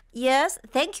 5. Yes,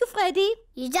 thank you, Freddy.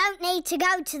 You don't need to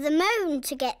go to the moon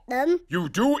to get them. You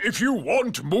do if you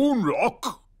want moon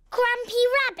rock. Grumpy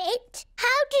Rabbit, how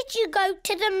did you go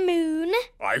to the moon?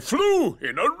 I flew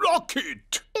in a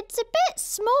rocket. It's a bit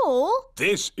small.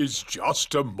 This is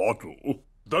just a model.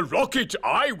 The rocket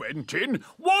I went in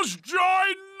was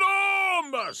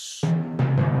ginormous.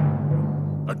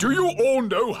 Do you all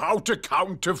know how to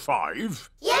count to 5?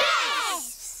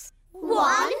 Yes!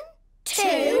 1,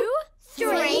 2,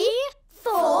 3,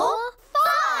 4,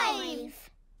 5.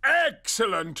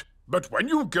 Excellent! But when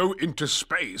you go into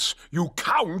space, you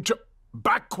count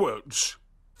backwards.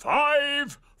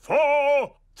 5,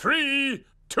 4, 3,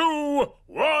 2,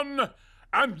 1.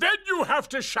 And then you have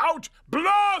to shout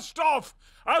blast off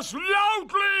as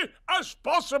loudly as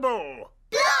possible.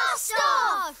 Blast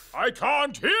off! I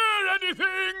can't hear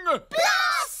anything!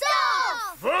 Blast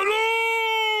off! Vroom!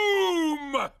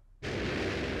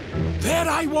 There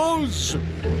I was,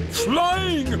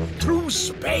 flying through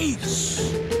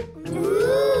space.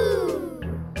 Ooh!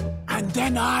 And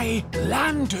then I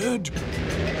landed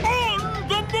on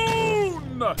the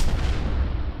moon!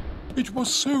 It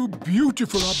was so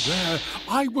beautiful up there,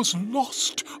 I was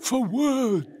lost for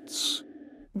words.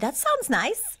 That sounds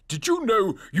nice. Did you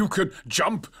know you can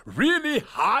jump really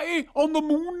high on the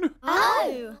moon?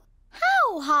 Oh!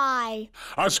 How high?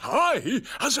 As high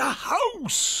as a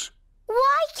house.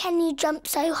 Why can you jump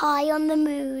so high on the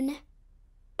moon?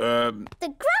 The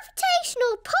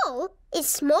gravitational pull is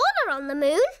smaller on the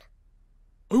moon.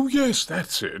 Oh, yes,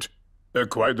 that's it. They're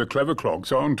quite the clever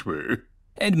clogs, aren't we?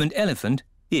 Edmund Elephant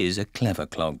is a clever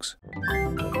clogs.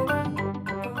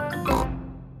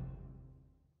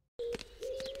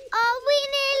 Are we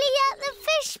nearly at the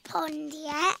fish pond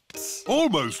yet?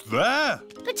 Almost there.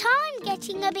 But I'm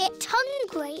getting a bit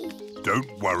hungry.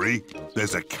 Don't worry.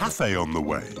 There's a cafe on the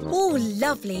way. Oh,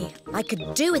 lovely. I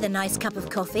could do with a nice cup of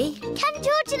coffee. Can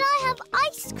George and I have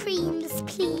ice creams,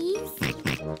 please?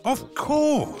 Of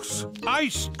course.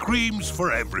 Ice creams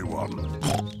for everyone.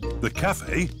 The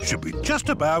cafe should be just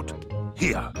about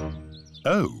here.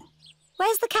 Oh.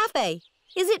 Where's the cafe?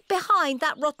 Is it behind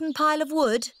that rotten pile of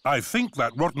wood? I think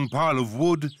that rotten pile of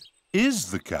wood is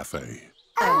the cafe.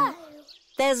 Oh.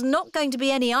 There's not going to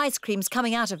be any ice creams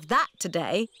coming out of that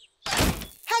today.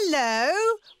 Hello.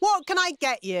 What can I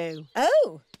get you?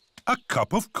 Oh. A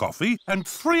cup of coffee and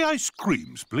 3 ice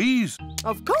creams, please.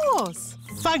 Of course.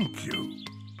 Thank you.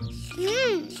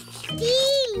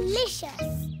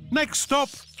 Delicious. Next stop,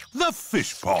 the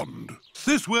fish pond.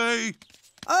 This way.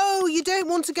 Oh, you don't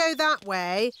want to go that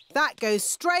way. That goes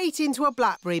straight into a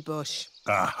blackberry bush.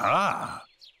 Aha!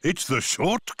 It's the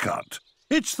shortcut.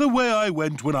 It's the way I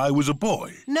went when I was a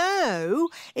boy. No,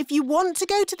 if you want to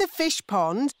go to the fish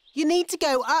pond, you need to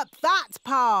go up that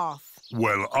path.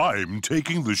 Well, I'm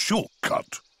taking the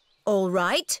shortcut. All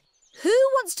right. Who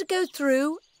wants to go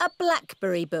through a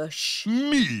blackberry bush?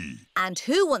 Me. And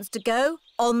who wants to go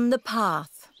on the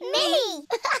path? Me!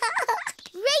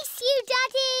 Race you,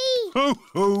 Daddy! Ho,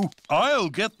 ho. I'll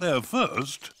get there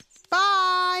first.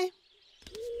 Bye.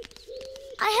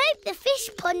 I hope the fish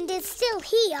pond is still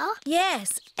here.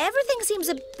 Yes, everything seems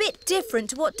a bit different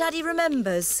to what Daddy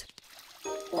remembers.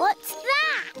 What's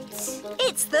that?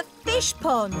 It's the fish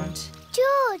pond.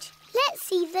 George, let's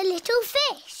see the little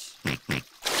fish.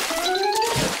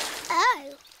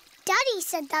 Oh, Daddy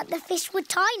said that the fish were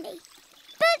tiny,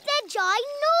 but they're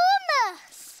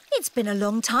ginormous. It's been a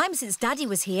long time since Daddy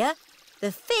was here.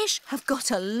 The fish have got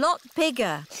a lot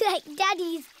bigger. Like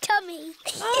Daddy's tummy.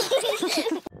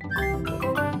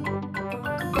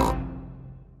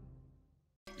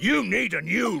 You need a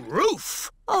new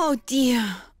roof. Oh,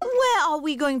 dear. Where are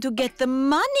we going to get the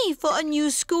money for a new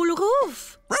school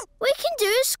roof? We can do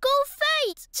a school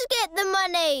fete to get the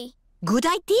money. Good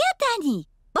idea, Danny.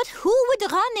 But who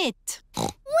would run it?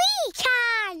 We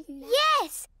can.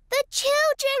 Yes, the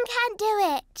children can do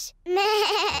it.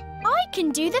 I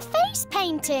can do the face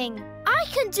painting. I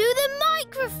can do the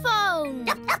microphone.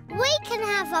 We can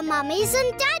have a mummies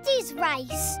and daddies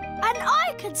race. And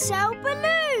I can sell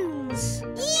balloons.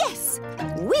 Yes,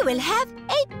 we will have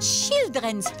a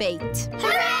children's fete.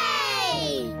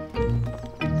 Hooray!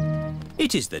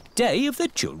 It is the day of the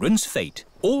children's fete.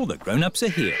 All the grown-ups are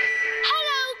here.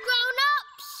 Hello,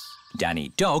 grown-ups. Danny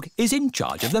Dog is in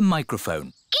charge of the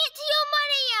microphone. Get your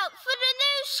money out for the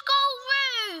new school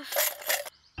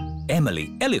roof.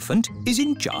 Emily Elephant is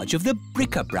in charge of the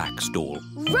bric-a-brac stall.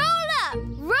 Roll up,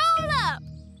 roll up.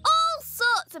 All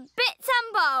sorts of bits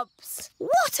and bobs.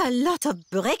 What a lot of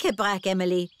bric-a-brac,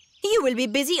 Emily. You will be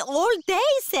busy all day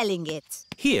selling it.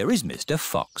 Here is Mr.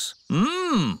 Fox.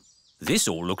 This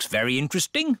all looks very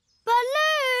interesting.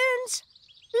 Balloons!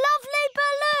 Lovely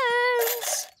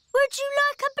balloons! Would you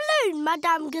like a balloon,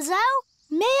 Madame Gazelle?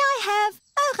 May I have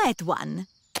a red one?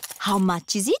 How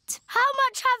much is it? How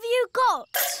much have you got?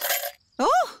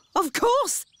 Oh, of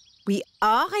course. We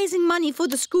are raising money for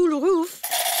the school roof.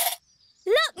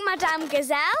 Look, Madame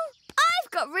Gazelle,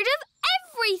 I've got rid of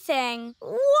everything.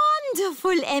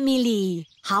 Wonderful, Emily.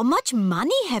 How much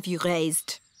money have you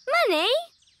raised? Money?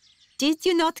 Did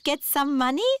you not get some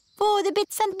money for the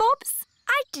bits and bobs?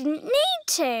 I didn't need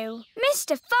to.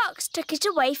 Mr. Fox took it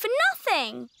away for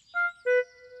nothing.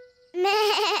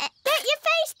 Get your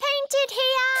face painted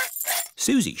here.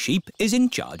 Susie Sheep is in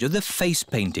charge of the face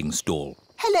painting stall.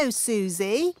 Hello,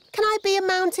 Susie. Can I be a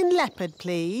mountain leopard,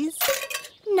 please?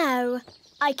 No,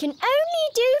 I can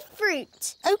only do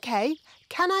fruit. OK.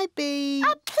 Can I be...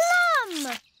 A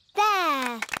plum!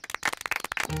 There.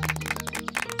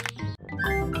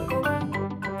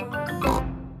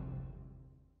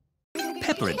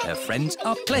 Peppa and her friends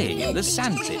are playing in the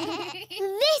sandpit.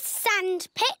 This sand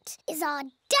pit is our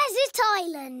desert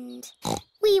island.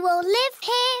 We will live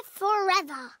here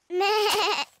forever.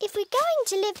 If we're going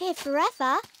to live here forever,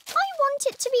 I want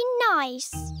it to be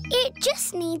nice. It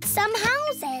just needs some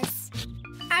houses.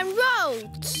 And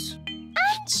roads.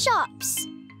 And shops.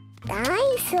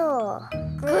 Dinosaur.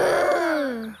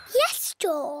 Yes,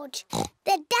 George. The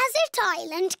desert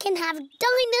island can have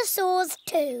dinosaurs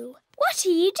too. What are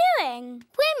you doing?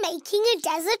 We're making a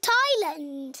desert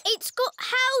island. It's got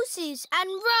houses and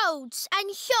roads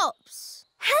and shops.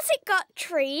 Has it got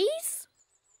trees?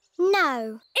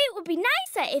 No. It would be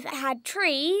nicer if it had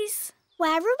trees.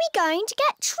 Where are we going to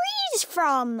get trees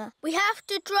from? We have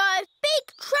to drive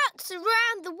big trucks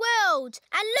around the world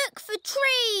and look for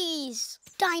trees.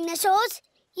 Dinosaurs,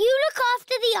 you look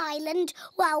after the island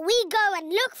while we go and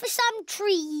look for some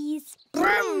trees.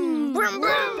 Brum, brum,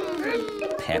 brum.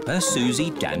 Peppa,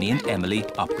 Susie, Danny and Emily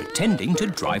are pretending to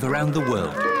drive around the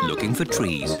world looking for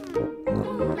trees.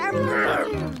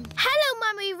 Hello,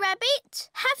 Mummy Rabbit.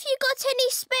 Have you got any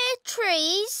spare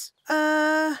trees?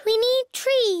 We need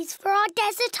trees for our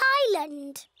desert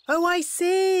island. Oh, I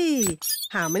see.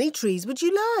 How many trees would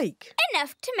you like?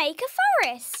 Enough to make a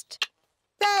forest.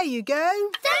 There you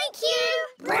go. Thank you.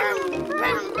 Brum,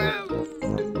 brum, brum.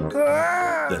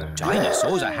 The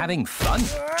dinosaurs are having fun,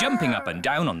 jumping up and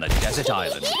down on the desert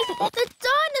island. The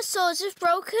dinosaurs have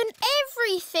broken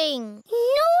everything.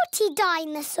 Naughty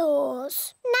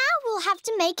dinosaurs. Now we'll have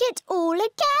to make it all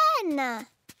again.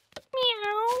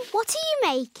 Meow. What are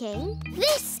you making?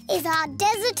 This is our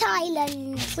desert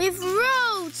island. With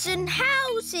roads and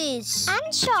houses.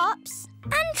 And shops.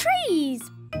 And trees.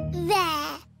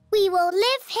 There. We will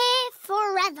live here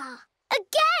forever.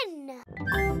 Again.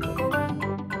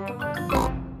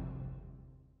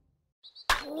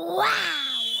 Wow!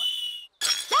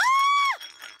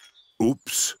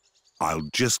 Oops. I'll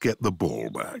just get the ball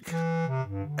back.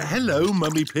 Hello,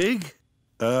 Mummy Pig.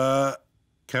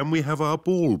 Can we have our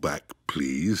ball back,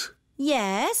 please?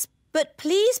 Yes, but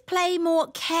please play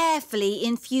more carefully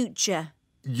in future.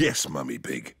 Yes, Mummy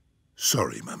Pig.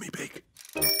 Sorry, Mummy Pig.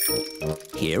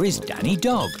 Here is Danny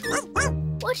Dog.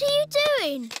 What are you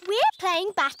doing? We're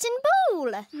playing bat and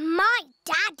ball. My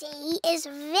daddy is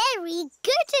very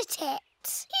good at it.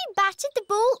 He batted the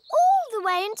ball all the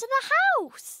way into the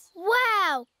house.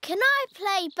 Wow, can I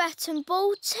play bat and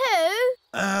ball too?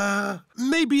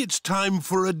 Maybe it's time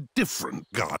for a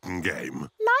different garden game.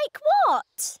 Like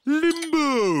what?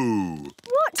 Limbo!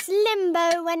 What's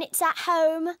limbo when it's at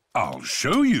home? I'll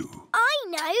show you. I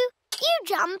know. You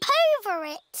jump over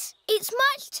it. It's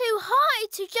much too high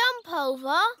to jump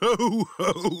over. Ho,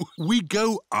 ho! We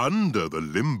go under the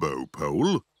limbo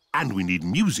pole, and we need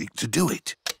music to do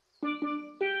it.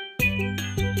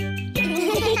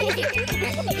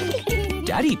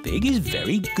 Daddy Pig is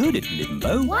very good at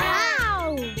limbo.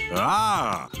 Wow!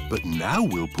 Ah, but now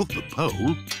we'll put the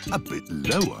pole a bit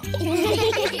lower.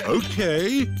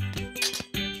 OK.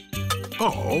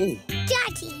 Oh.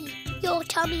 Daddy, your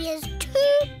tummy is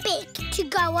too big to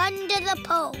go under the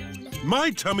pole.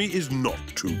 My tummy is not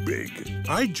too big.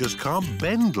 I just can't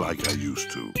bend like I used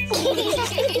to.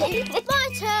 My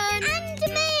turn.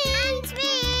 And me.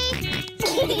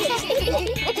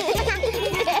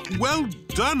 Well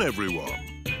done, everyone.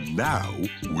 Now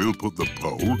we'll put the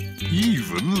pole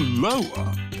even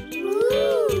lower.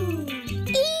 Ooh,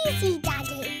 easy,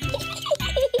 Daddy.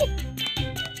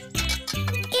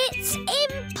 It's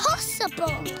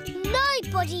impossible.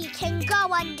 Nobody can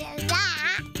go under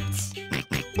that.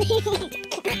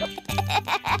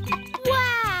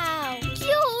 Wow!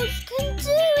 George can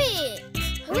do it!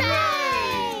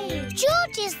 Hooray!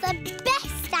 George is the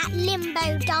best at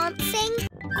limbo dancing.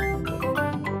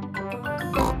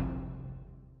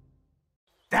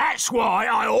 That's why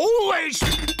I always...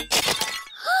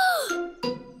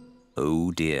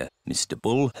 Oh dear, Mr.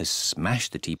 Bull has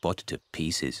smashed the teapot to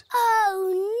pieces.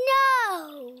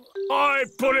 Oh, no! I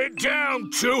put it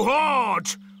down too hard.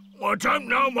 I don't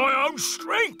know my own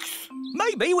strength.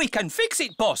 Maybe we can fix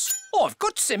it, boss. I've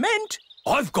got cement.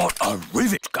 I've got a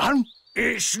rivet gun.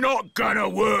 It's not gonna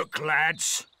work,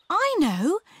 lads. I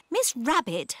know. Miss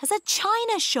Rabbit has a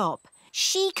china shop.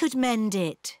 She could mend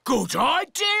it. Good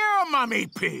idea, Mummy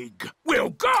Pig.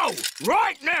 We'll go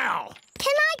right now.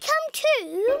 Can I come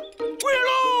too? We'll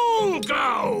all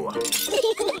go.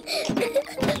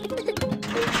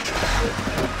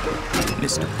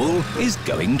 Mr. Bull is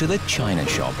going to the china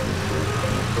shop.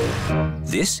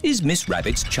 This is Miss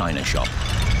Rabbit's china shop.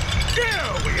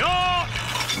 Here we are.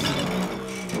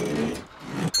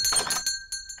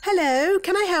 Hello,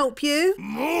 can I help you?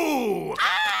 Moo!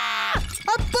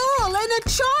 A bull in a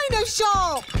china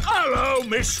shop! Hello,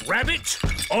 Miss Rabbit.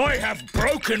 I have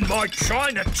broken my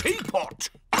china teapot.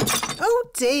 Oh,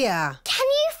 dear. Can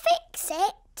you fix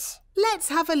it? Let's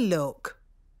have a look.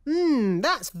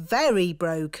 That's very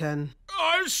broken.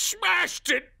 I smashed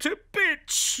it to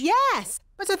bits. Yes,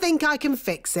 but I think I can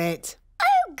fix it.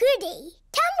 Oh, goody.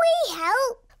 Can we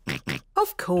help?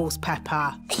 Of course,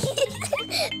 Peppa.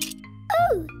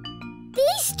 Oh,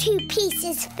 these two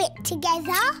pieces fit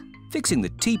together. Fixing the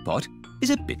teapot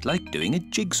is a bit like doing a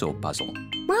jigsaw puzzle.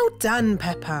 Well done,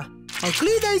 Peppa. I'll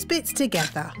glue those bits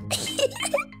together.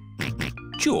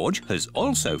 George has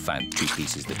also found two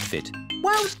pieces that fit.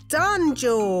 Well done,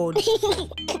 George.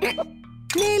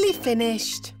 Nearly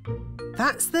finished.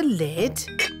 That's the lid.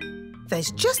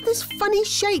 There's just this funny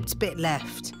shaped bit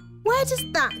left. Where does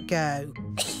that go?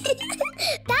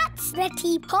 That's the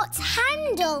teapot's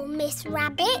handle, Miss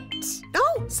Rabbit.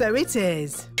 Oh, so it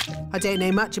is. I don't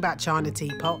know much about china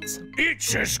teapots.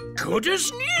 It's as good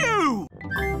as new.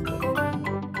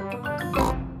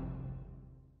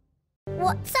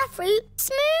 What's a fruit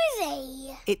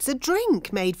smoothie? It's a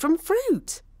drink made from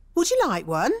fruit. Would you like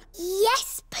one?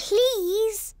 Yes,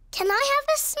 please. Can I have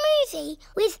a smoothie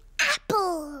with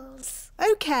apples?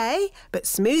 OK, but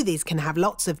smoothies can have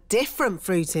lots of different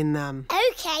fruit in them.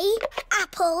 OK,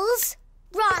 apples,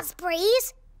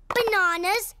 raspberries,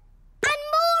 bananas and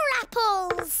more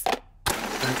apples.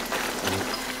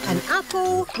 An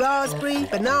apple, raspberry,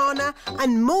 banana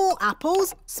and more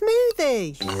apples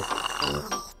smoothie.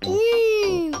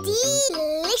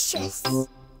 Delicious.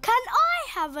 Can I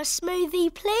have a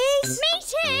smoothie, please? Me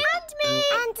too. And me.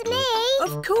 And me.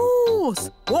 Of course.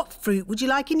 What fruit would you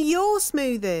like in your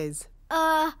smoothies?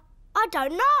 I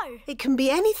don't know. It can be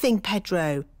anything,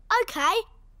 Pedro. OK,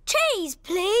 cheese,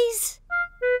 please.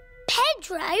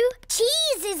 Pedro,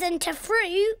 cheese isn't a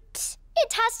fruit.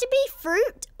 It has to be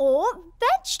fruit or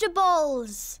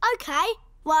vegetables. OK,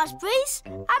 raspberries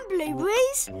and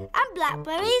blueberries and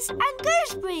blackberries and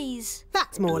gooseberries.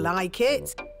 That's more like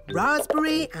it.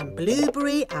 Raspberry and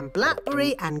blueberry and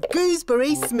blackberry and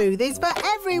gooseberry smoothies for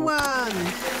everyone.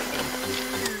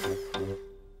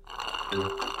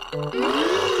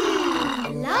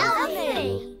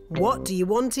 Lovely. What do you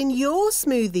want in your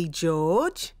smoothie,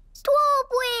 George?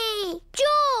 Strawberry.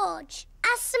 George,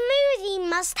 a smoothie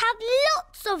must have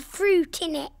lots of fruit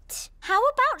in it. How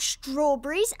about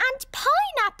strawberries and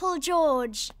pineapple,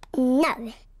 George?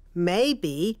 No.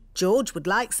 Maybe George would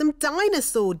like some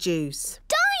dinosaur juice.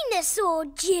 Dinosaur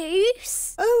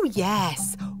juice? Oh,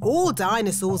 yes. All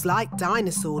dinosaurs like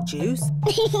dinosaur juice.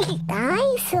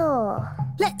 Dinosaur.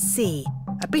 Let's see.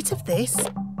 A bit of this,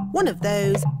 one of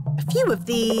those, a few of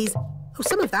these, oh,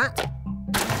 some of that.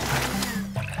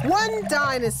 One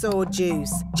dinosaur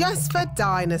juice, just for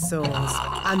dinosaurs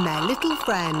and their little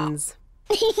friends.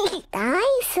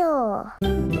 Dinosaur.